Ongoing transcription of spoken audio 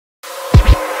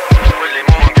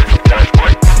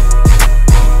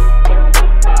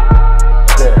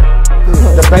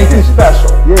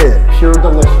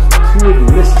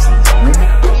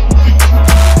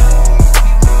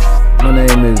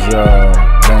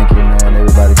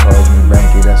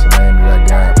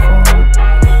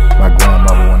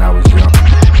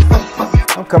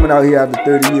coming out here after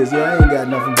 30 years. Yeah, I ain't got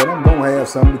nothing, but I'm gonna have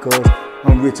something because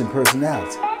I'm rich in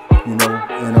personality, you know,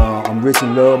 and I'm rich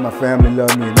in love. My family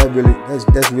love me, and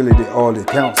that's really all that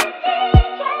counts.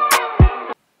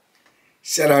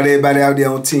 Shout out to everybody out there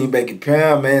on Team Banky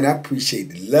Pound, man. I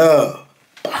appreciate the love.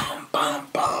 Boom, boom,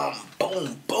 boom,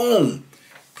 boom, boom.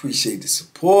 Appreciate the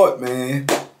support, man.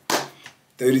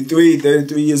 33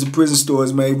 years of prison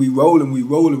stories, man. We rolling, we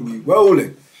rolling, we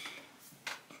rolling.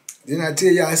 Didn't I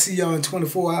tell y'all I see y'all in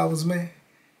 24 hours, man?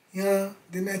 You know,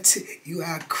 didn't I tell you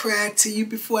I cried to you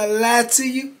before I lied to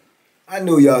you? I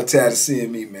know y'all tired of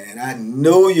seeing me, man. I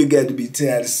know you got to be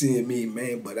tired of seeing me,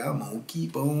 man, but I'm going to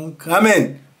keep on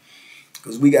coming.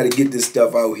 Because we got to get this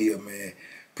stuff out here, man.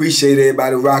 Appreciate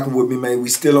everybody rocking with me, man. We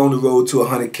still on the road to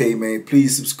 100K, man.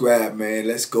 Please subscribe, man.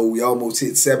 Let's go. We almost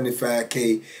hit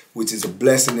 75K, which is a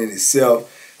blessing in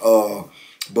itself.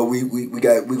 But we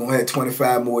gonna have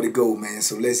 25 more to go, man.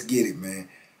 So let's get it, man.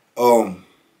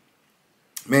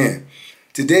 Man,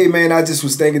 today, man, I just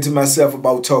was thinking to myself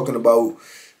about talking about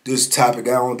this topic.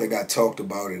 I don't think I talked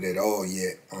about it at all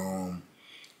yet.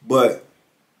 But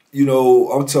you know,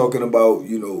 I'm talking about,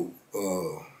 you know,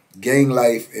 gang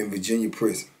life in Virginia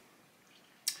prison.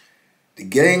 The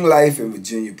gang life in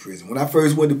Virginia prison. When I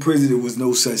first went to prison, there was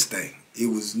no such thing. It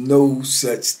was no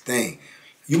such thing.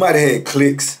 You might have had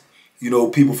cliques, you know,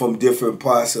 people from different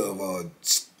parts of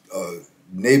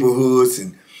neighborhoods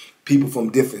and people from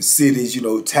different cities, you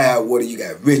know, Tidewater, you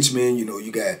got Richmond, you know,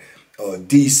 you got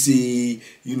DC,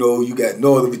 you know, you got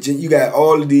Northern Virginia, you got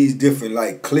all of these different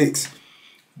like cliques,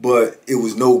 but it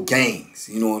was no gangs,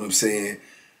 you know what I'm saying?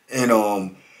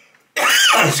 And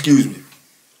excuse me.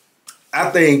 I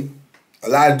think a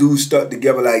lot of dudes stuck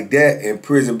together like that in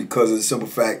prison because of the simple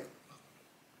fact,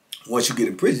 once you get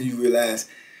in prison, you realize,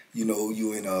 you know,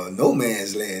 you in no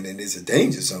man's land and it's a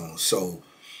danger zone. So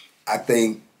I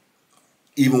think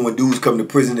even when dudes come to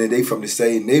prison and they from the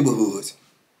same neighborhoods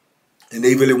and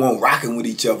they really won't rocking with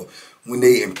each other, when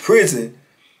they in prison,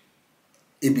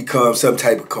 it becomes some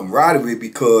type of camaraderie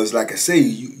because, like I say,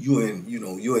 you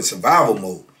in survival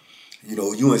mode. You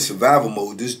know, you in survival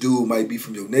mode. This dude might be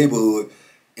from your neighborhood,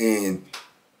 and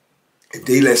if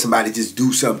they let somebody just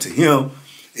do something to him,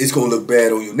 it's gonna look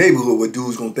bad on your neighborhood. Where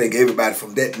dudes gonna think everybody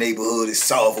from that neighborhood is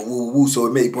soft or woo woo, so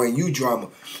it may bring you drama.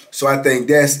 So I think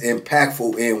that's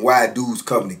impactful in why dudes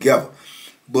come together.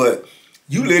 But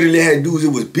you literally had dudes that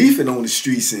was beefing on the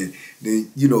streets and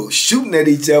you know, shooting at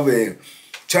each other and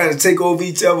trying to take over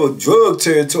each other, drug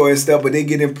territory and stuff, but they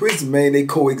get in prison, man, they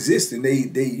coexist and they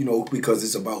you know, because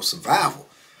it's about survival.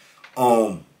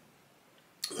 And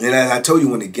as I told you,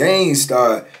 when the gangs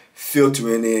started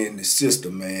filtering in the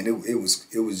system, man, it was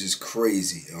just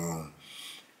crazy.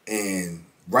 And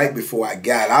right before I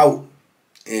got out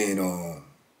in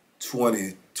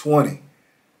 2020,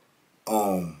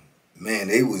 man,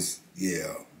 they was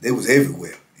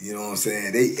everywhere. You know what I'm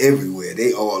saying? They everywhere.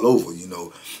 They all over, you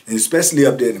know. And especially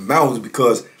up there in the mountains,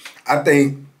 because I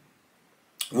think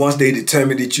once they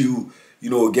determine that you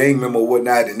know, a gang member or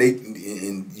whatnot,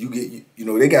 and you get, you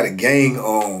know, they got a gang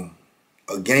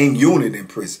unit in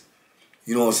prison.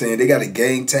 You know what I'm saying? They got a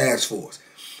gang task force.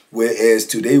 Whereas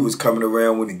today was coming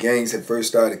around when the gangs had first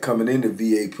started coming into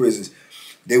VA prisons,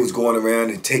 they was going around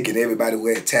and taking everybody who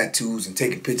had tattoos and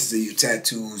taking pictures of your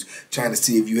tattoos, trying to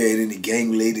see if you had any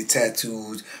gang-related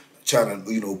tattoos, trying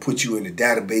to, you know, put you in the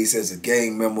database as a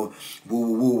gang member, woo,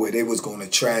 woo, woo, where they was going to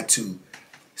try to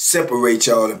separate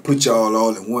y'all and put y'all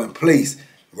all in one place,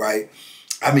 right?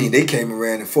 I mean, they came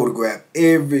around and photographed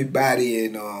everybody,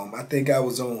 and I think I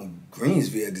was on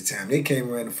Greensville at the time. They came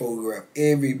around and photographed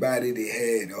everybody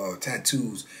that had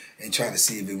tattoos and trying to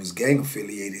see if it was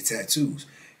gang-affiliated tattoos.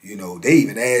 You know, they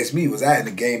even asked me, was I in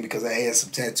the game because I had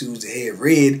some tattoos that had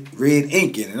red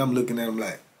ink in it. And I'm looking at them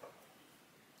like,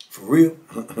 for real?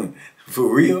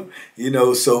 For real? You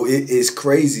know, so it's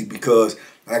crazy because,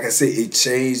 like I said, it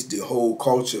changed the whole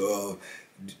culture of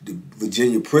the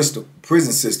Virginia prison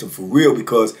system for real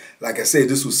because, like I said,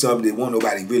 this was something that wasn't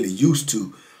nobody really used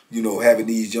to, you know, having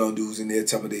these young dudes in there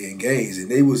telling me they in gangs. And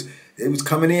they was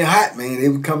coming in hot, man. They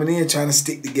were coming in trying to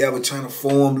stick together, trying to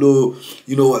form little,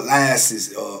 you know, alliances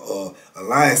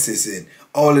and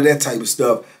all of that type of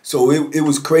stuff. So it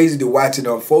was crazy to watch it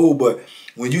unfold. But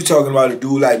when you talking about a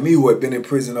dude like me who had been in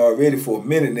prison already for a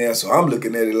minute now, so I'm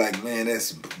looking at it like, man,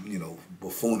 that's, you know,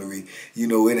 buffoonery. You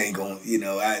know, it ain't gonna, you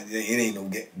know, it ain't no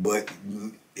get. But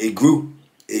it grew.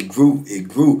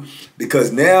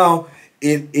 Because now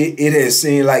it has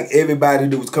seemed like everybody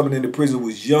that was coming into prison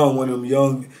was young. One of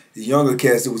them the younger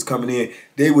cats that was coming in,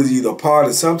 they was either part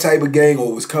of some type of gang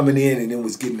or was coming in and then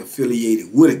was getting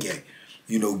affiliated with a gang.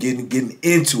 You know, getting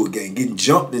into a gang, getting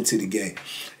jumped into the gang.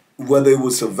 Whether it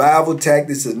was survival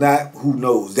tactics or not, who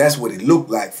knows? That's what it looked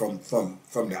like from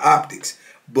the optics.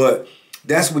 But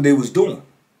that's what they was doing.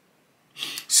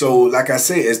 So, like I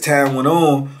said, as time went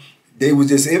on, they was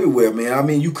just everywhere, man. I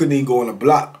mean, you couldn't even go on a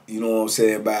block, you know what I'm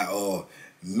saying, by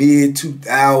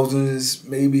mid-2000s,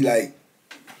 maybe like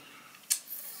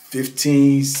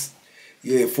 15,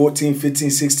 14, 15,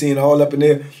 16, all up in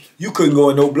there. You couldn't go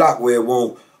in no block where it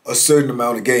won't a certain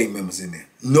amount of gang members in there.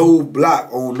 No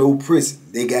block on no prison.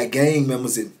 They got gang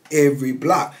members in every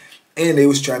block. And they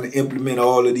was trying to implement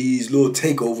all of these little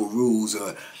takeover rules.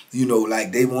 You know,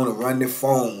 like they want to run the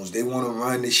phones. They want to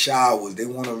run the showers. They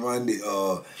want to run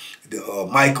the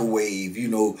microwave, you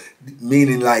know,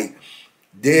 meaning like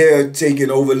they're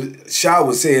taking over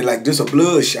showers, saying like this a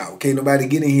blood shower. Can't nobody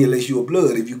get in here unless you a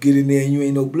blood. If you get in there and you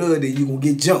ain't no blood, then you going to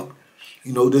get jumped.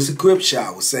 You know, this a crib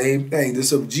shower, same thing.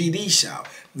 This a GD shower.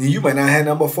 And you might not have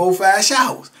number 4, 5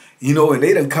 showers, you know, and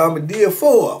they done commandeered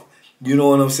 4 of them. You know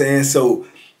what I'm saying? So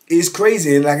it's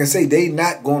crazy. And like I say, they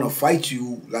not going to fight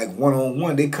you like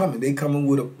one-on-one. They coming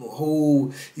with a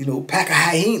whole, you know, pack of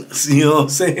hyenas, you know what I'm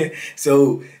saying?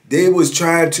 So they was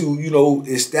trying to, you know,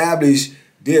 establish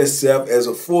themselves as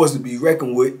a force to be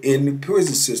reckoned with in the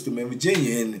prison system in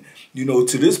Virginia. And, you know,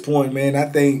 to this point, man, I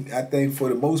think for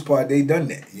the most part, they done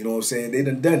that. You know what I'm saying? They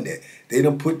done that. They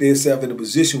done put themselves in a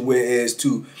position whereas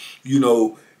to, you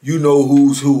know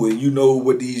who's who, and you know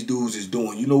what these dudes is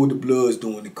doing. You know what the Bloods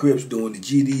doing, the Crips doing, the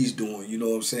GDs doing, you know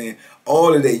what I'm saying?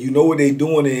 All of that. You know what they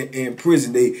doing in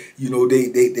prison. They, you know, they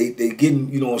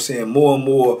getting, you know what I'm saying, more and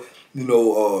more, you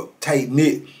know,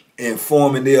 tight-knit and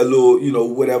forming their little, you know,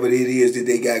 whatever it is that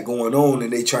they got going on,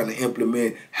 and they trying to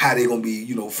implement how they going to be,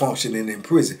 you know, functioning in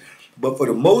prison. But for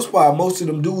the most part, most of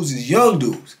them dudes is young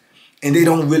dudes, and they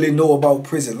don't really know about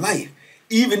prison life.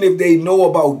 Even if they know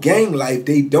about gang life,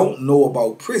 they don't know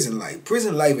about prison life.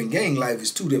 Prison life and gang life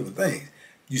is 2 different things.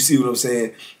 You see what I'm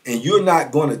saying? And you're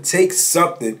not going to take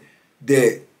something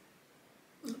that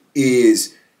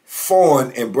is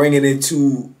foreign and bring it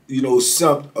into, you know,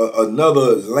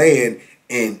 another land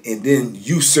and then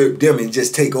usurp them and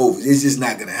just take over. It's just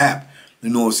not going to happen. You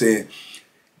know what I'm saying?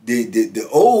 The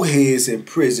old heads in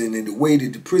prison and the way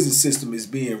that the prison system is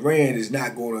being ran is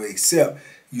not going to accept,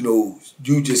 you know,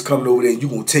 you just coming over there and you're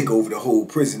going to take over the whole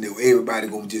prison. Everybody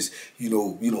going to just, you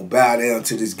know, bow down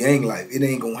to this gang life. It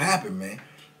ain't going to happen, man.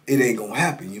 It ain't going to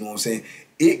happen. You know what I'm saying?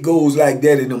 It goes like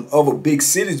that in them other big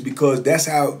cities because that's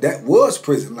how that was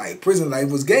prison life. Prison life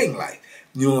was gang life.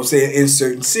 You know what I'm saying? In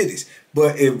certain cities.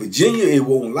 But in Virginia, it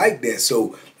won't like that.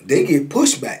 So they get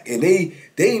pushed back. And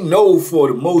they know for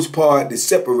the most part to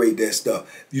separate that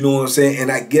stuff. You know what I'm saying? And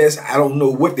I guess, I don't know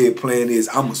what their plan is.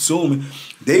 I'm assuming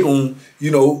they gonna,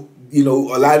 you know,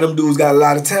 a lot of them dudes got a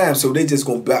lot of time. So they just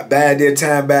gonna bide their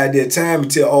time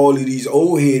until all of these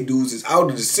old head dudes is out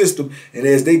of the system. And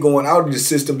as they going out of the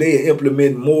system, they are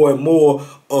implementing more and more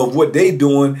of what they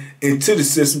doing into the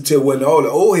system till when all the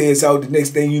old heads out, the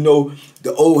next thing you know,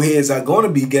 the old heads are going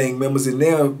to be gang members. And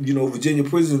now, you know, Virginia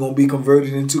prison is going to be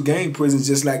converted into gang prisons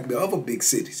just like the other big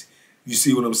cities. You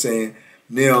see what I'm saying?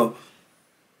 Now,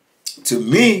 to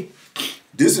me,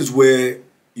 this is where,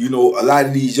 you know, a lot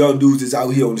of these young dudes that's out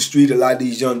here on the street, a lot of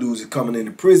these young dudes that coming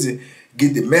into prison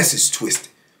get the message twisted,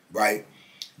 right?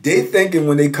 They thinking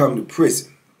when they come to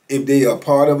prison, if they are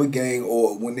part of a gang,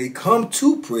 or when they come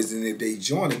to prison, if they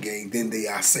join a gang, then they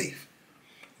are safe.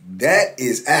 That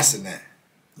is asinine.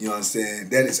 You know what I'm saying?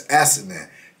 That is asinine.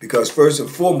 Because first and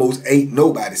foremost, ain't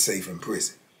nobody safe in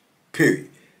prison. Period.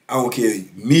 I don't care.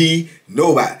 Me,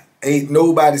 nobody. Ain't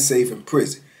nobody safe in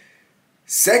prison.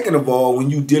 Second of all, when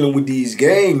you dealing with these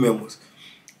gang members,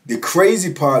 the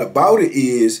crazy part about it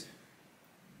is,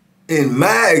 in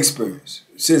my experience,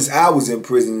 since I was in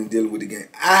prison and dealing with the gang,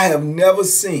 I have never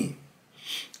seen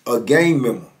a gang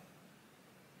member,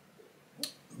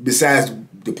 besides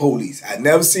the police, I've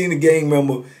never seen a gang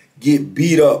member get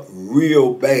beat up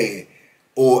real bad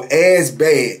or as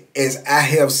bad as I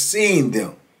have seen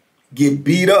them get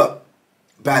beat up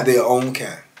by their own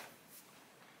kind.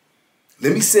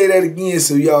 Let me say that again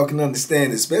so y'all can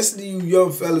understand, especially you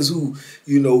young fellas who,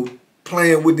 you know,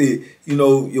 playing with the, you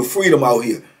know, your freedom out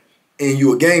here. And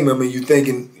you're a gang member and you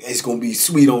thinking it's going to be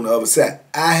sweet on the other side.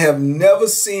 I have never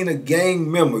seen a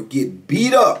gang member get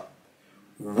beat up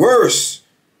worse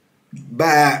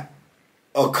by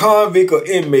a convict or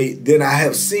inmate than I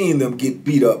have seen them get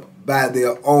beat up by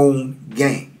their own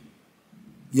gang.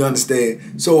 You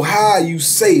understand? So how are you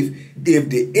safe if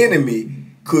the enemy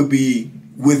could be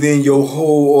within your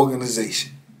whole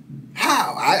organization?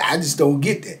 How? I just don't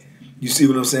get that. You see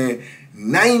what I'm saying?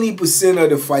 90%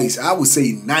 of the fights, I would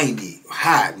say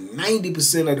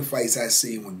 90% of the fights I've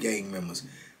seen with gang members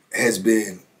has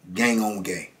been gang on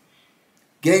gang.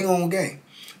 Gang on gang.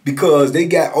 Because they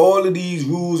got all of these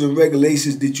rules and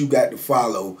regulations that you got to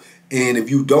follow. And if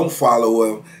you don't follow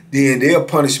them, then their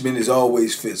punishment is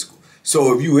always physical.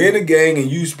 So if you in a gang and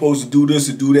you supposed to do this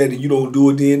or do that and you don't do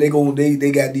it, then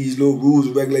they got these little rules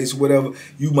and regulations, whatever.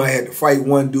 You might have to fight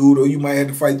one dude or you might have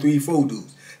to fight 3, 4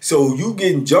 dudes. So you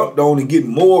getting jumped on and getting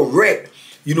more wrecked,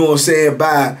 you know what I'm saying,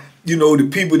 by, you know, the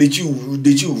people that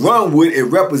you run with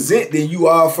and represent than you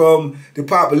are from the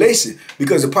population.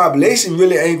 Because the population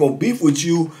really ain't gonna beef with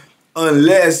you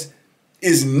unless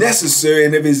it's necessary,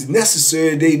 and if it's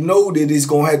necessary, they know that they're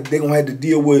gonna have to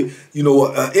deal with, you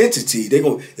know, an entity.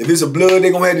 If it's a blood,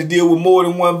 they're gonna have to deal with more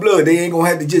than one blood. They ain't gonna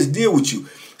have to just deal with you.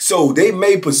 So they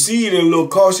may proceed in a little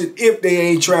caution if they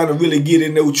ain't trying to really get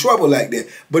in no trouble like that.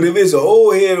 But if it's an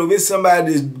old head or if it's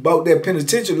somebody that's about that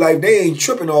penitentiary life, they ain't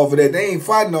tripping off of that. They ain't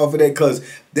fighting off of that because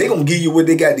they gonna give you what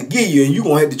they got to give you, and you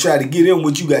gonna have to try to get in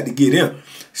what you got to get in.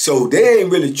 So they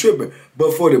ain't really tripping.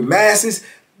 But for the masses,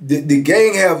 the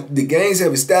gangs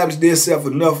have established themselves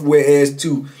enough whereas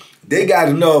to they got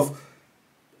enough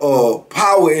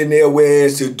power in there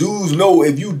whereas to dudes know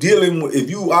if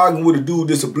you arguing with a dude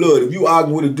that's a blood, if you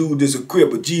arguing with a dude that's a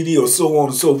Crip, a GD, or so on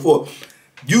and so forth,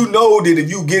 you know that if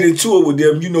you get into it with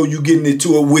them, you know you getting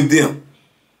into it with them.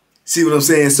 See what I'm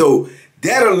saying? So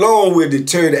that alone will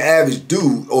deter the average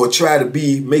dude or try to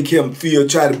make him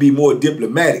try to be more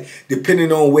diplomatic,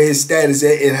 depending on where his status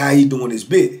at and how he doing his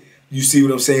bit. You see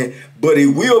what I'm saying? But it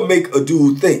will make a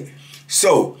dude think.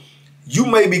 So you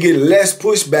may be getting less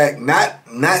pushback,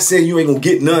 not saying you ain't gonna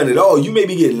get none at all. You may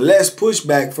be getting less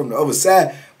pushback from the other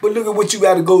side, but look at what you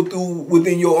got to go through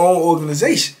within your own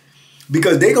organization.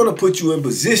 Because they're gonna put you in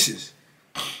positions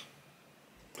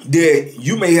that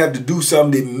you may have to do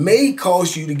something that may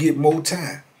cause you to get more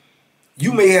time.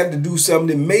 You may have to do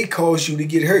something that may cause you to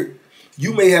get hurt.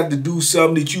 You may have to do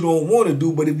something that you don't want to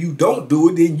do, but if you don't do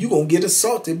it, then you're going to get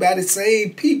assaulted by the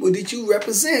same people that you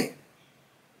represent.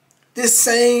 The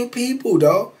same people,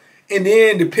 dog. And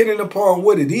then depending upon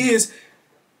what it is,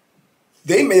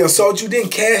 they may assault you, then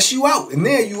cash you out. And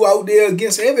then you out there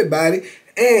against everybody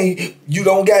and you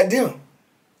don't got them.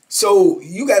 So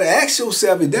you got to ask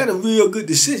yourself, is that a real good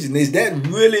decision? Is that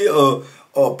really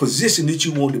a position that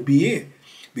you want to be in?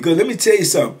 Because let me tell you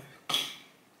something.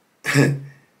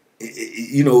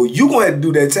 You know, you're going to have to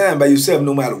do that time by yourself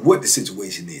no matter what the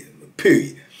situation is,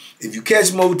 period. If you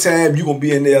catch more time, you're going to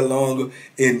be in there longer,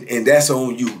 and that's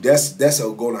on you. That's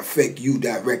going to affect you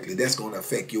directly. That's going to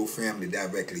affect your family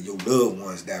directly, your loved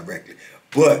ones directly.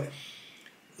 But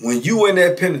when you in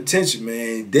that penitentiary,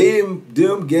 man,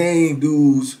 them gang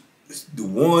dudes, the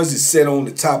ones that sit on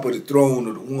the top of the throne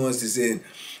or the ones that's in,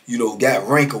 you know, got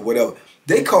rank or whatever,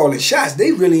 they calling shots.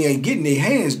 They really ain't getting their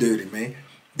hands dirty, man.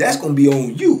 That's going to be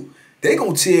on you. They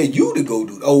going to tell you to go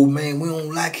do it. Oh, man, we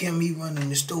don't like him. He running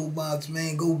the stove box,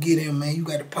 man. Go get him, man. You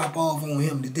got to pop off on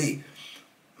him today.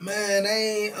 Man,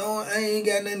 I ain't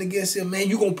got nothing against him, man.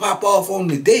 You going to pop off on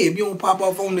the day. If you don't pop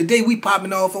off on the day, we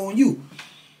popping off on you.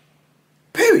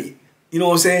 Period. You know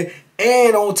what I'm saying?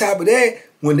 And on top of that,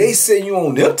 when they send you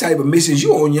on them type of missions,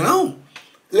 you on your own.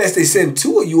 Unless they send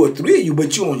 2 of you or 3 of you,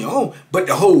 but you on your own. But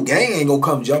the whole gang ain't going to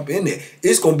come jump in there.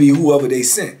 It's going to be whoever they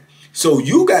send. So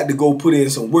you got to go put in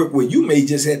some work where you may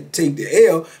just have to take the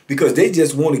L because they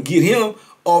just want to get him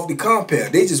off the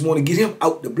compound. They just want to get him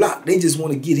out the block. They just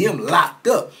want to get him locked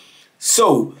up.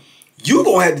 So you're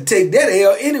going to have to take that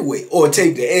L anyway or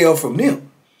take the L from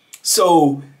them.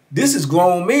 So this is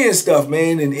grown men stuff,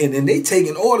 man, and they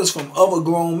taking orders from other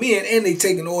grown men and they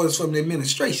taking orders from the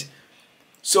administration.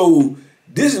 So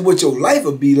this is what your life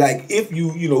would be like if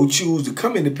you choose to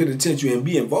come in the penitentiary and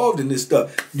be involved in this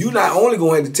stuff. You not only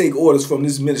going to have to take orders from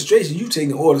this administration, you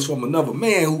taking orders from another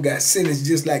man who got sentenced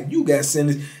just like you got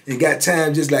sentenced and got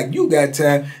time just like you got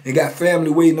time and got family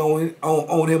waiting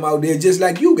on him out there just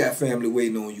like you got family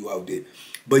waiting on you out there.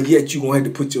 But yet you're going to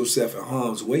have to put yourself in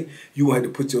harm's way. You're going to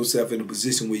have to put yourself in a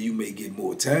position where you may get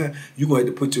more time. You're going to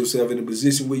have to put yourself in a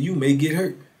position where you may get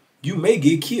hurt. You may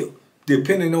get killed,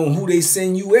 depending on who they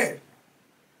send you at.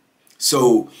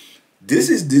 So this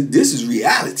is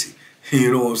reality.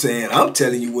 You know what I'm saying? I'm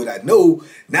telling you what I know,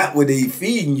 not what they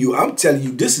feeding you. I'm telling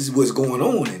you this is what's going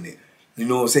on in there. You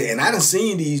know what I'm saying? And I done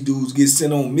seen these dudes get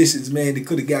sent on missions, man, that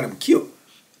could have got them killed.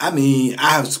 I mean,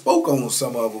 I have spoke on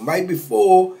some of them right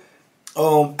before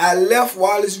I left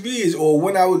Wallace Ridge, or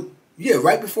when I was,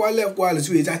 right before I left Wallace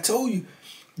Ridge. I told you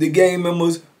the gang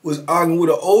members was arguing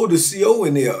with an older CO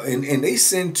in there, and they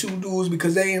sent 2 dudes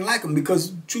because they ain't like him,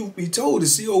 because truth be told,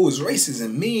 the CO was racist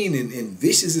and mean and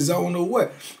vicious as I don't know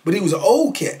what. But he was an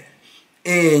old cat,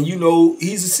 and, you know,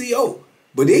 he's a CO.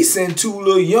 But they send two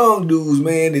little young dudes,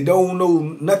 man, that don't know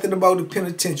nothing about the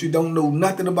penitentiary, don't know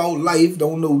nothing about life,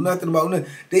 don't know nothing about nothing.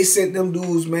 They sent them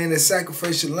dudes, man, as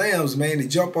sacrificial lambs, man, to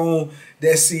jump on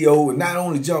that CO, and not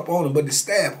only jump on him, but to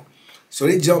stab him. So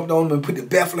they jumped on him and put the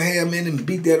Bethlehem in him and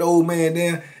beat that old man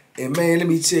down. And, man, let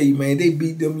me tell you, man, they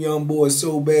beat them young boys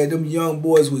so bad. Them young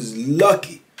boys was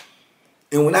lucky.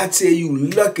 And when I tell you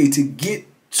lucky to get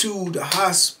to the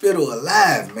hospital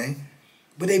alive, man,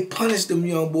 but they punished them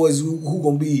young boys who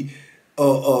gonna be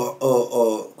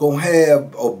gonna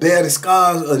have or bear the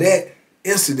scars of that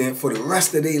incident for the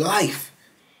rest of their life.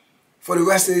 For the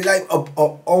rest of their life,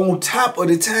 on top of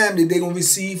the time that they gonna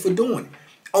receive for doing it.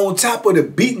 On top of the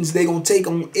beatings they gonna take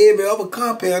on every other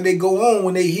compound they go on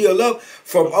when they heal up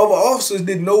from other officers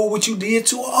that know what you did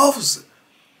to an officer.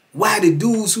 Why the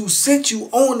dudes who sent you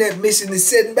on that mission is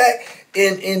sitting back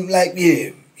and like,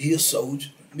 yeah, he a soldier.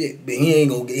 Yeah, but he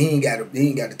ain't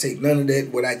gotta take none of that.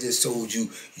 What I just told you,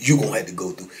 you gonna have to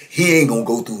go through. He ain't gonna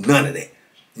go through none of that.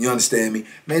 You understand me?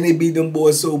 Man, they beat them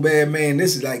boys so bad, man.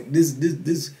 This is like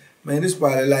man, this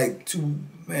probably like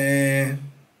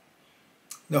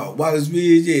Wallace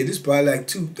Ridge, yeah, this probably like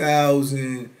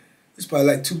 2000, this probably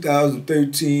like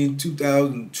 2013,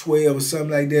 2012 or something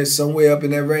like that, somewhere up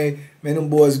in that range. Man, them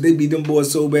boys, they beat them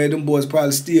boys so bad, them boys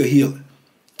probably still healing.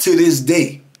 To this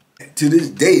day. To this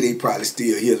day, they probably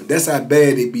still healing. That's how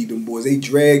bad they beat them boys. They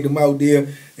dragged them out there,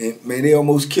 and, man, they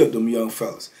almost killed them young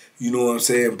fellas. You know what I'm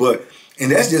saying?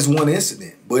 And that's just one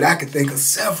incident. But I can think of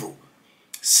several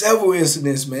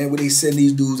incidents, man, where they send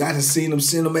these dudes. I done seen them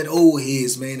send them at old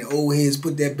heads, man. The old heads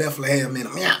put that Bethlehem in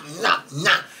them,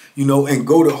 you know, and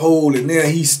go the hole, and there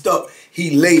he stuck.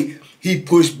 He late. He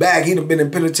pushed back. He done been in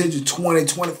penitentiary 20,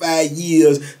 25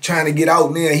 years trying to get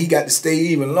out now. He got to stay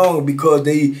even longer because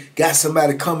they got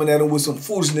somebody coming at him with some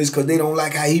foolishness because they don't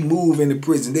like how he move in the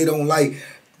prison. They don't like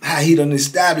how he done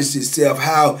established himself,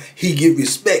 how he get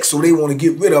respect. So they want to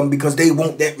get rid of him because they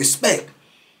want that respect.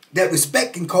 That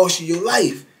respect can cost you your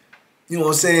life. You know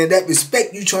what I'm saying? That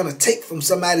respect you trying to take from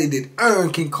somebody that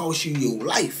earned can cost you your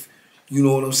life. You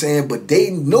know what I'm saying? But they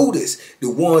know this. The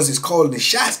ones that's calling the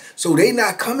shots. So they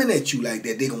not coming at you like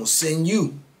that. They going to send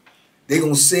you. They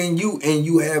going to send you, and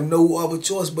you have no other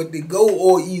choice but to go,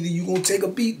 or either you going to take a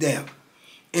beat down.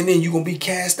 And then you going to be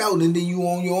cast out, and then you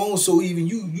on your own. So even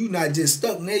you not just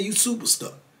stuck. Now you super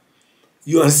stuck.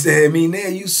 You understand me? Now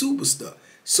you super stuck.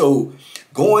 So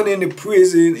going into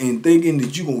prison and thinking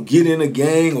that you going to get in a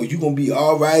gang or you going to be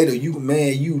all right, or you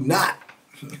not.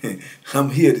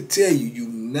 I'm here to tell you, you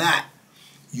not.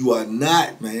 You are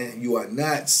not, man. You are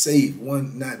not safe.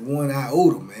 Not one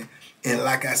iota, man. And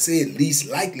like I said, least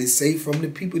likely safe from the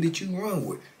people that you run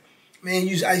with. Man, I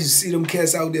used to see them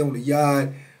cats out there on the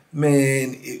yard.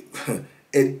 Man,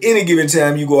 at any given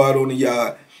time you go out on the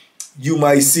yard, you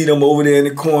might see them over there in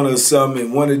the corner or something,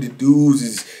 and one of the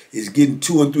dudes is getting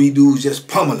 2 or 3 dudes just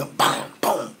pummeling them. Boom,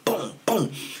 boom, boom,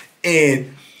 boom.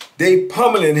 And they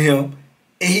pummeling him,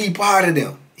 and he part of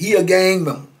them. He a gang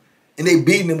member. And they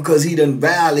beating him because he done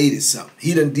violated something.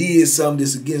 He done did something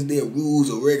that's against their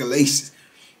rules or regulations.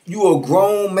 You a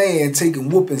grown man taking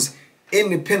whoopings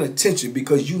in the penitentiary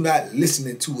because you not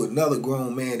listening to another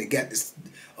grown man that got this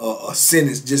a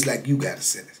sentence just like you got a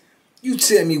sentence. You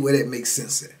tell me where that makes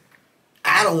sense at.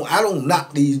 I don't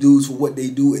knock these dudes for what they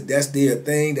do. If that's their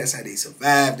thing, that's how they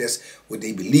survive, that's what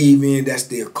they believe in, that's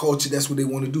their culture, that's what they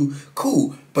want to do.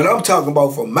 Cool. But I'm talking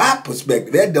about from my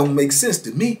perspective, that don't make sense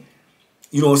to me.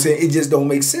 You know what I'm saying? It just don't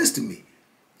make sense to me.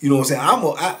 You know what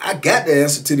I'm saying? I got the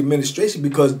answer to the administration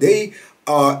because they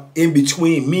are in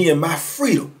between me and my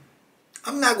freedom.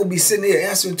 I'm not going to be sitting there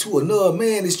answering to another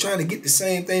man that's trying to get the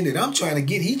same thing that I'm trying to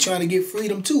get. He trying to get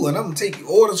freedom too, and I'm going to take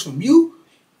orders from you?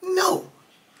 No.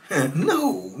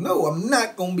 No, I'm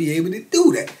not going to be able to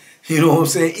do that. You know what I'm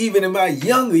saying? Even in my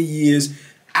younger years,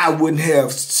 I wouldn't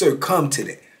have succumbed to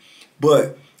that.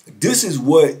 But this is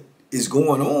what is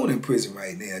going on in prison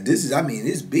right now. This is, I mean,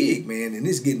 it's big, man, and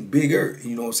it's getting bigger,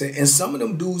 you know what I'm saying? And some of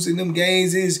them dudes in them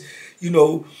gangs is, you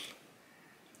know,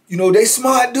 they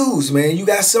smart dudes, man. You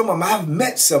got some of them. I've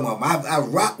met some of them. I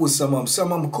rock with some of them.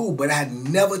 Some of them are cool, but I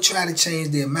never try to change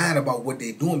their mind about what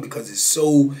they're doing because it's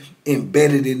so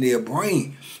embedded in their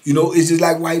brain. You know, it's just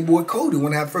like white boy Cody.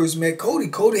 When I first met Cody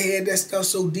had that stuff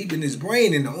so deep in his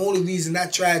brain, and the only reason I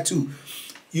tried to,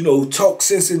 you know, talk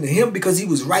sense into him because he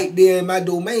was right there in my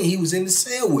domain. He was in the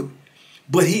cell with me.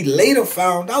 But he later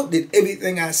found out that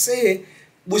everything I said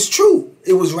was true.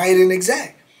 It was right and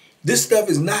exact. This stuff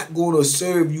is not going to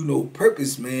serve you no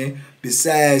purpose, man,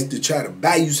 besides to try to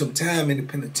buy you some time in the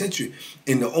penitentiary.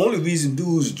 And the only reason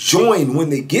dudes join when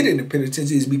they get in the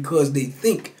penitentiary is because they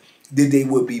think that they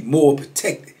would be more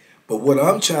protected. But what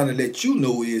I'm trying to let you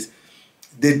know is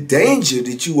the danger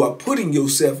that you are putting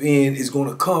yourself in is going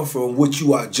to come from what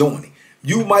you are joining.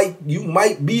 You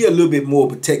might be a little bit more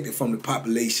protected from the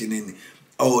population and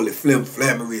all the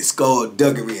flammery,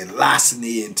 skullduggery, and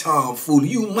larceny and tomfoolery.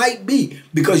 You might be,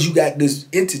 because you got this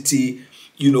entity,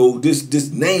 you know, this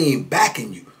name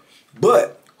backing you.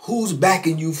 But who's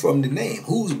backing you from the name?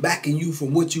 Who's backing you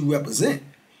from what you represent?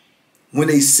 When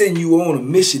they send you on a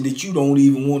mission that you don't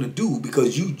even want to do,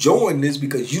 because you join this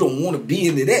because you don't want to be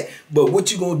into that. But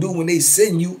what you going to do when they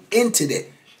send you into that?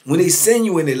 When they send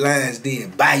you in the lion's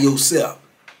den by yourself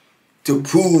to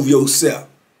prove yourself?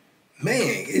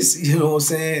 Man, it's, you know what I'm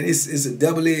saying? It's a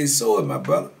double-edged sword, my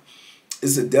brother.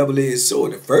 It's a double-edged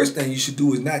sword. The first thing you should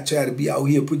do is not try to be out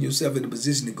here putting yourself in a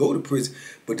position to go to prison.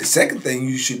 But the second thing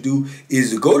you should do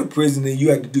is to go to prison and you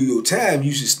have to do your time.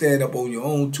 You should stand up on your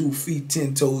own 2 feet,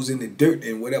 10 toes in the dirt,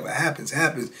 and whatever happens,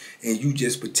 happens, and you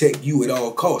just protect you at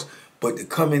all costs. But to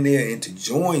come in there and to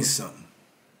join something,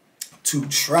 to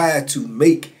try to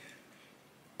make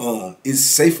it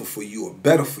safer for you or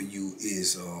better for you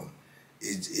is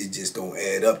it just don't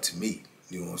add up to me.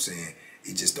 You know what I'm saying?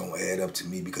 It just don't add up to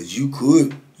me, because you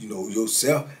could, you know,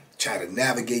 yourself try to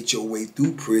navigate your way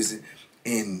through prison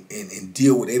and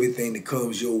deal with everything that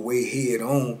comes your way head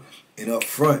on and up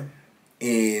front,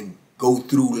 and go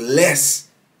through less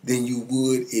than you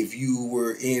would if you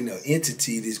were in an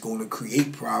entity that's going to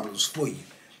create problems for you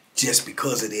just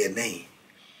because of their name.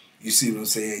 You see what I'm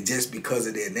saying? Just because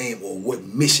of their name or what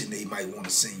mission they might want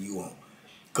to send you on.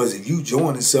 Because if you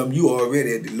joining something, you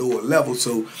already at the lower level.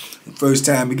 So the first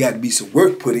time it got to be some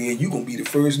work put in, you gonna be the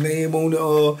first name on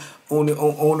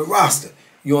the roster.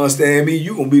 You understand me?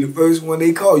 You gonna be the first one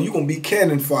they call. You gonna be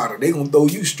cannon fodder. They gonna throw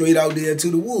you straight out there to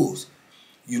the wolves.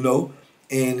 You know,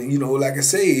 and you know, like I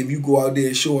say, if you go out there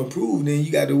and show and prove, then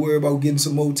you got to worry about getting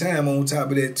some more time on top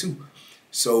of that too.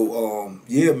 So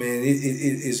yeah, man,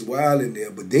 it's wild in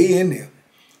there, but they in there.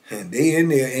 And they in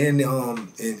there,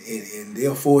 and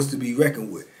they're forced to be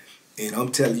reckoned with. And I'm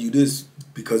telling you this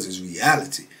because it's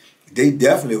reality. They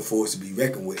definitely are forced to be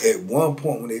reckoned with. At one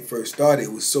point when they first started,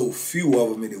 it was so few of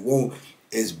them, and it won't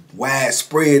as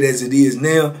widespread as it is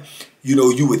now. You know,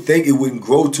 you would think it wouldn't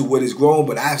grow to what it's grown,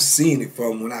 but I've seen it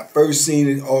from when I first seen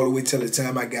it all the way till the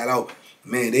time I got out.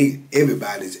 Man,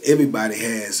 everybody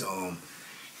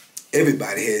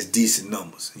has decent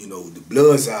numbers. You know, the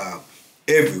Bloods are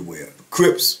everywhere.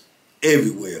 Crips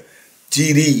everywhere.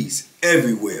 GDs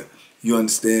everywhere. You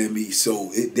understand me?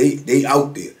 So they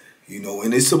out there, you know,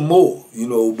 and it's some more, you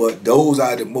know, but those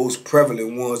are the most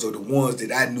prevalent ones, or the ones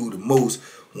that I knew the most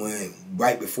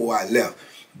right before I left.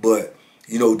 But,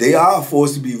 you know, they are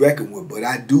forced to be reckoned with. But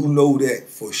I do know that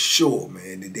for sure,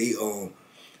 man, that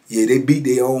they beat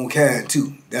their own kind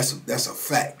too. That's a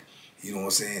fact. You know what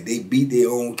I'm saying? They beat their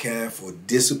own kind for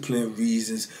discipline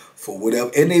reasons, for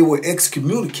whatever, and they will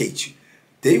excommunicate you.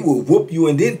 They will whoop you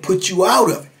and then put you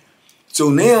out of it. So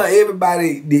now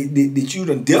everybody that you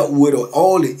done dealt with, or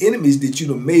all the enemies that you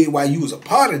done made while you was a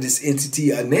part of this entity,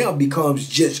 now becomes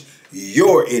just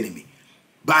your enemy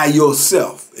by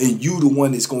yourself. And you the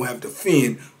one that's going to have to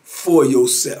fend for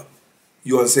yourself.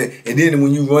 You understand? And then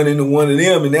when you run into one of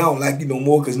them and they don't like you no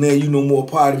more because now you no more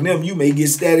part of them, you may get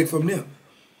static from them.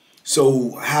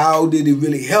 So how did it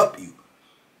really help you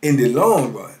in the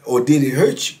long run? Or did it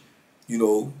hurt you? You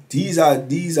know, these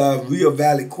are real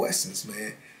valid questions,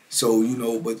 man. So, you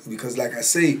know, but because like I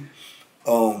say,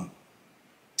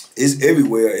 it's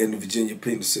everywhere in the Virginia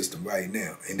penal system right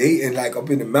now. And like up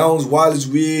in the mountains, Wallace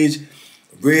Ridge,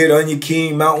 Red Onion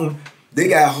King Mountain, they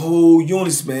got whole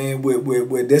units, man,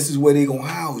 where this is where they gonna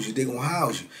house you. They gonna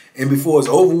house you. And before it's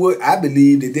over with, I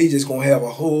believe that they just gonna have a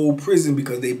whole prison,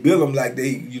 because they build them like they,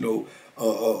 you know,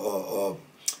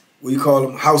 what do you call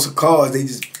them, house of cards. They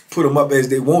just put them up as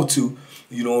they want to,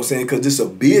 you know what I'm saying, because it's a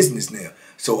business now.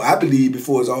 So I believe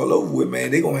before it's all over with,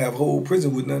 man, they're going to have a whole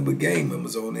prison with nothing but gang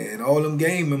members on there. And all them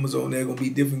gang members on there are going to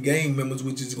be different gang members,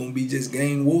 which is going to be just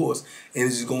gang wars. And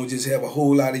it's just going to just have a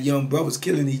whole lot of young brothers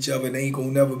killing each other, and they ain't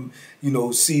going to never, you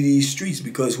know, see these streets,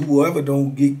 because whoever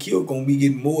don't get killed going to be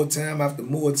getting more time after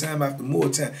more time after more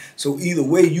time. So either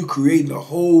way, you creating a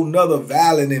whole nother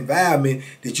violent environment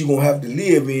that you're going to have to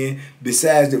live in,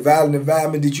 besides the violent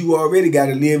environment that you already got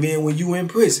to live in when you in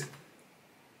prison.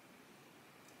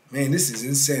 Man, this is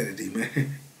insanity,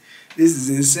 man. This is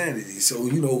insanity. So,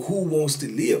 you know, who wants to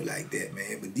live like that,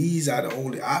 man? But these are the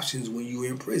only options when you're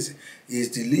in prison, is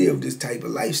to live this type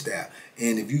of lifestyle.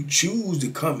 And if you choose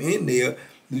to come in there,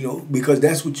 you know, because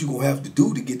that's what you're going to have to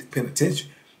do to get the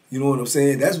penitentiary. You know what I'm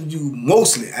saying? That's what you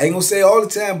mostly, I ain't going to say all the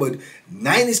time, but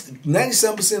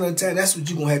 90-some% of the time, that's what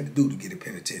you're going to have to do to get a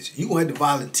penitentiary. You're going to have to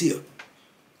volunteer.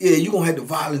 Yeah, you're going to have to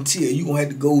volunteer. You're going to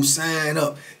have to go sign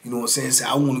up. You know what I'm saying? Say,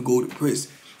 I want to go to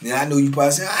prison. Now, I know you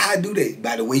probably say, how do that?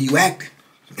 By the way you act.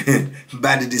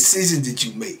 By the decisions that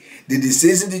you make. The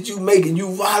decisions that you make and you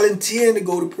volunteering to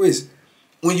go to prison.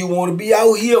 When you want to be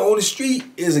out here on the street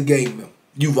as a gang member,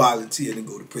 you volunteer to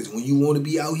go to prison. When you want to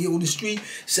be out here on the street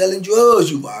selling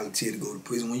drugs, you volunteer to go to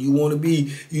prison. When you want to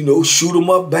be, you know, shoot 'em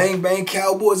up, bang, bang,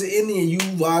 cowboys and Indian, you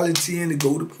volunteering to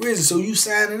go to prison. So you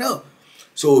signing up.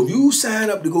 So if you sign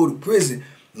up to go to prison,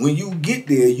 when you get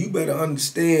there, you better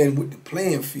understand what the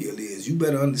playing field is. You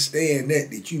better understand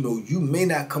that you know, you may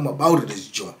not come up out of this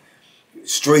joint.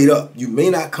 Straight up, you may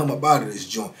not come up out of this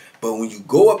joint. But when you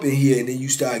go up in here and then you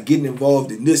start getting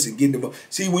involved in this and getting involved.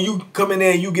 See, when you come in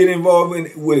there and you get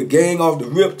involved with a gang off the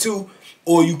rip too,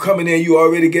 or you come in there and you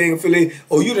already gang affiliated,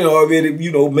 or you done already,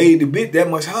 you know, made the bit that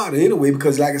much harder anyway.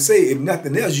 Because like I say, if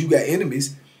nothing else, you got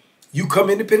enemies. You come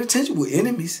in the penitentiary with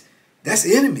enemies. That's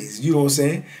enemies, you know what I'm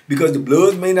saying? Because the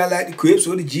Bloods may not like the Crips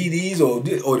or the GDs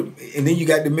and then you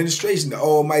got the administration, the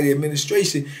almighty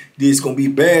administration that's going to be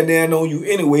bearing down on you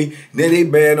anyway. Now they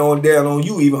bearing down on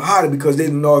you even harder because they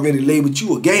done already labeled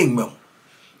you a gang member.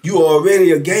 You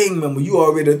already a gang member. You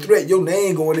already a threat. Your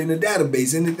name going in the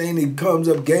database. Anything that comes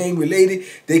up gang related,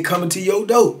 they coming to your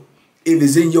door if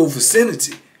it's in your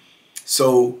vicinity.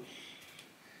 So,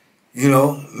 you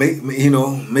know, make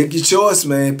your choice,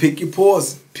 man. Pick your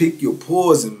poison. Pick your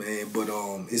poison, man. But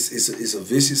it's a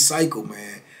vicious cycle,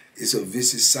 man. It's a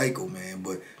vicious cycle, man.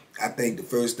 But I think the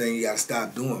first thing you gotta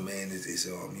stop doing, man, is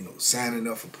you know, signing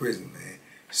up for prison, man.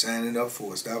 Signing up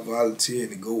for it. Stop volunteering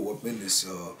to go up in this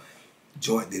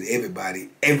joint that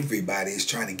everybody is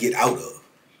trying to get out of.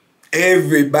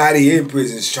 Everybody in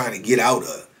prison is trying to get out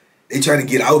of. They trying to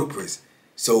get out of prison.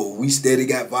 So we steady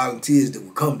got volunteers that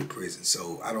will come to prison.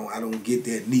 So I don't get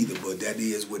that neither, but that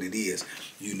is what it is,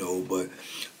 you know. But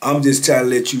I'm just trying to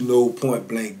let you know point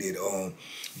blank that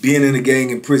being in a gang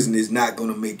in prison is not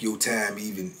gonna make your time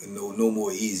even no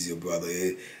more easier, brother.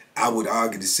 I would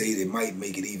argue to say that it might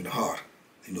make it even harder,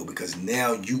 you know, because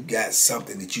now you got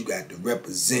something that you got to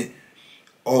represent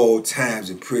all times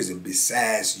in prison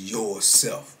besides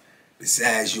yourself.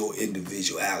 Besides your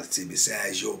individuality,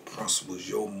 besides your principles,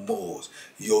 your morals,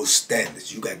 your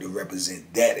standards, you got to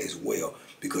represent that as well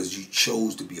because you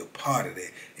chose to be a part of that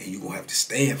and you're going to have to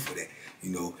stand for that, you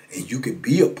know. And you could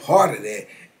be a part of that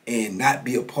and not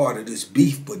be a part of this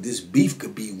beef, but this beef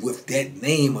could be with that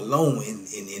name alone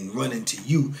and run into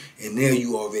you, and there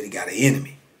you already got an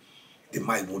enemy that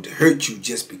might want to hurt you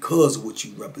just because of what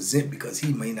you represent, because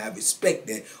he may not respect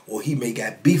that, or he may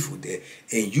got beef with that,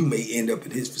 and you may end up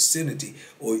in his vicinity,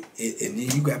 and then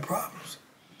you got problems.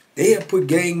 They have put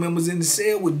gang members in the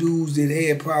cell with dudes that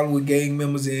had problems with gang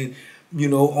members and, you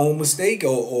know, on mistake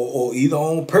or either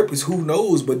on purpose, who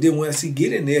knows. But then once he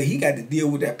get in there, he got to deal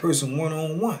with that person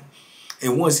one-on-one.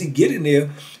 And once he get in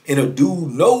there and a dude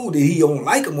know that he don't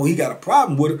like him or he got a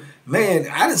problem with him, man,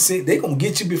 I done said they gonna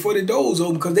get you before the doors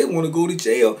open because they want to go to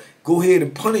jail. Go ahead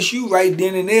and punish you right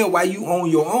then and there while you on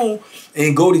your own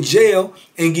and go to jail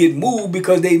and get moved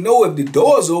because they know if the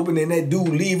doors open and that dude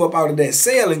leave up out of that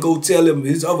cell and go tell him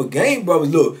his other gang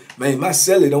brothers, look, man, my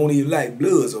cellie don't even like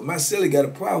Bloods, or my cellie got a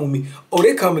problem with me. Oh,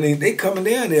 they coming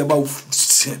down there about,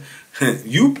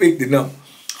 you picked the number,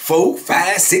 4,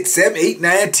 5, 6, 7, 8,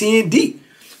 9, 10 deep.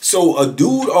 So a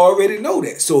dude already know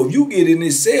that. So if you get in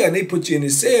this cell and they put you in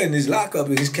this cell and this lockup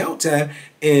and this count time,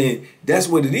 and that's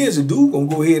what it is, a dude gonna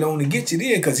go ahead on and get you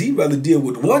there because he'd rather deal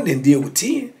with 1 than deal with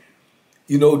 10.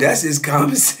 You know, that's his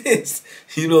common sense.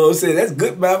 You know what I'm saying? That's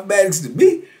good mathematics to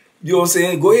me. You know what I'm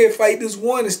saying? Go ahead and fight this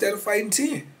 1 instead of fighting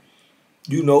 10.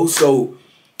 You know, so,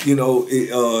 you know,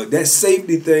 that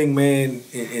safety thing, man,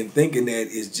 and thinking that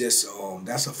is just,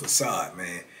 that's a facade,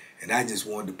 man. And I just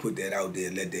wanted to put that out there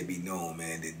and let that be known,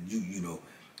 man, that you know,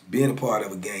 being a part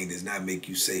of a gang does not make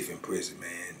you safe in prison, man.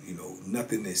 You know,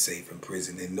 nothing is safe in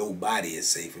prison and nobody is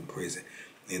safe in prison.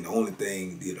 And the only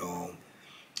thing that,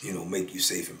 you know, make you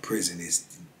safe in prison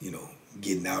is, you know,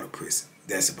 getting out of prison.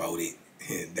 That's about it.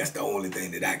 And that's the only thing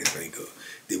that I can think of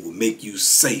that will make you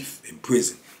safe in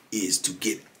prison is to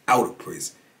get out of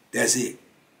prison. That's it.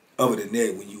 Other than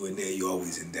that, when you in there, you're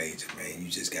always in danger, man. You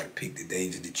just got to pick the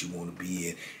danger that you want to be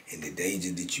in, and the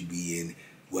danger that you be in,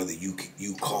 whether you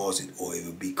cause it or it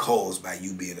will be caused by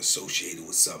you being associated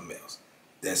with something else.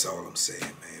 That's all I'm saying,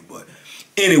 man. But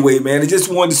anyway, man, I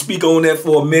just wanted to speak on that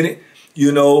for a minute.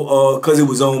 you know, because it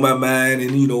was on my mind.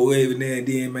 And, you know, every now and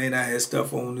then, man, I had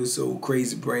stuff on this old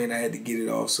crazy brain. I had to get it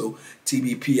off. So,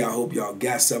 TBP, I hope y'all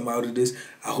got something out of this.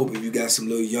 I hope if you got some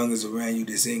little youngers around you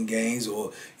that's in gangs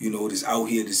or, you know, that's out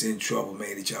here that's in trouble,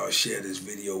 man, that y'all share this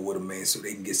video with them, man, so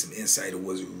they can get some insight of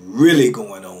what's really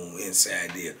going on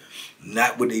inside there.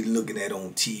 Not what they looking at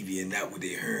on TV and not what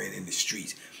they're hearing in the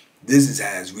streets. This is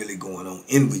how it's really going on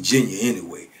in Virginia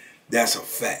anyway. That's a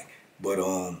fact. But,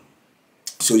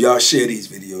 so y'all share these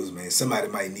videos, man. Somebody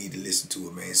might need to listen to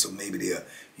it, man. So maybe they'll,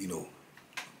 you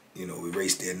know,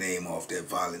 erase their name off that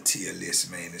volunteer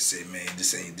list, man, and say, man,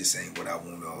 this ain't what I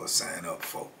want to sign up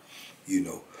for, you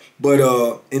know. But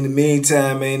in the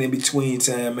meantime, man, in between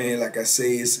time, man, like I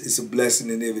say, it's a blessing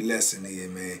in every lesson here,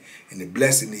 man. And the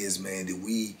blessing is, man, that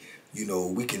we, you know,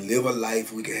 we can live a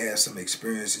life, we can have some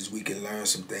experiences, we can learn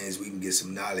some things, we can get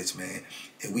some knowledge, man,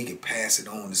 and we can pass it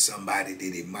on to somebody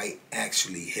that it might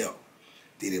actually help,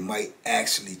 that it might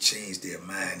actually change their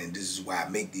mind. And this is why I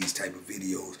make these type of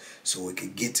videos, so it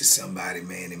can get to somebody,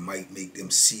 man. It might make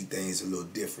them see things a little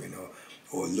different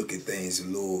or look at things a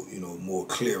little, you know, more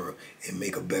clearer and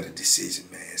make a better decision,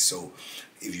 man. So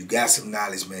if you got some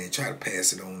knowledge, man, try to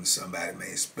pass it on to somebody, man,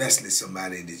 especially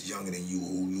somebody that's younger than you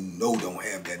who you know don't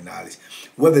have that knowledge.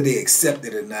 Whether they accept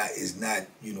it or not is not,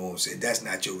 you know what I'm saying, that's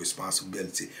not your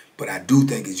responsibility. But I do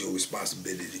think it's your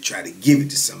responsibility to try to give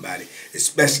it to somebody,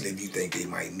 especially if you think they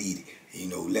might need it. You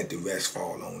know, let the rest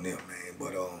fall on them, man.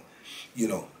 But, you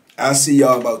know, I'll see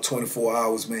y'all about 24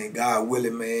 hours, man. God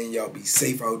willing, man. Y'all be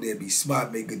safe out there. Be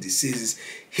smart. Make good decisions.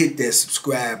 Hit that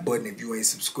subscribe button if you ain't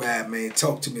subscribed, man.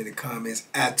 Talk to me in the comments.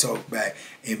 I talk back.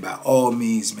 And by all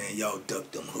means, man, y'all duck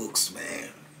them hooks, man.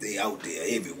 They out there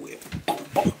everywhere. Boom,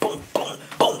 boom, boom, boom,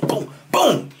 boom, boom,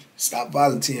 boom. Stop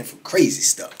volunteering for crazy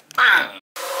stuff.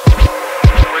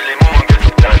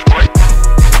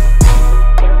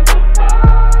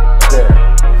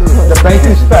 The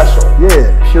banking special.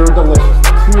 Yeah. Pure delicious.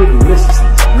 Pure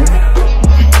deliciousness, man.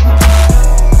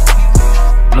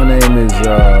 My name is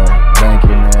Banky,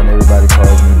 man. Everybody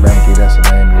calls me Banky. That's the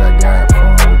name that I got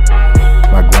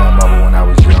from my grandmother when I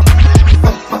was young.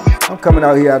 I'm coming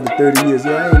out here after 30 years.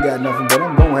 Yeah, I ain't got nothing, but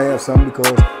I'm gonna have something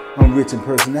because I'm rich in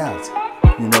personality,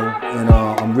 you know, and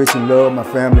I'm rich in love. My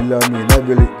family love me, and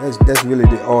that's really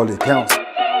all that counts.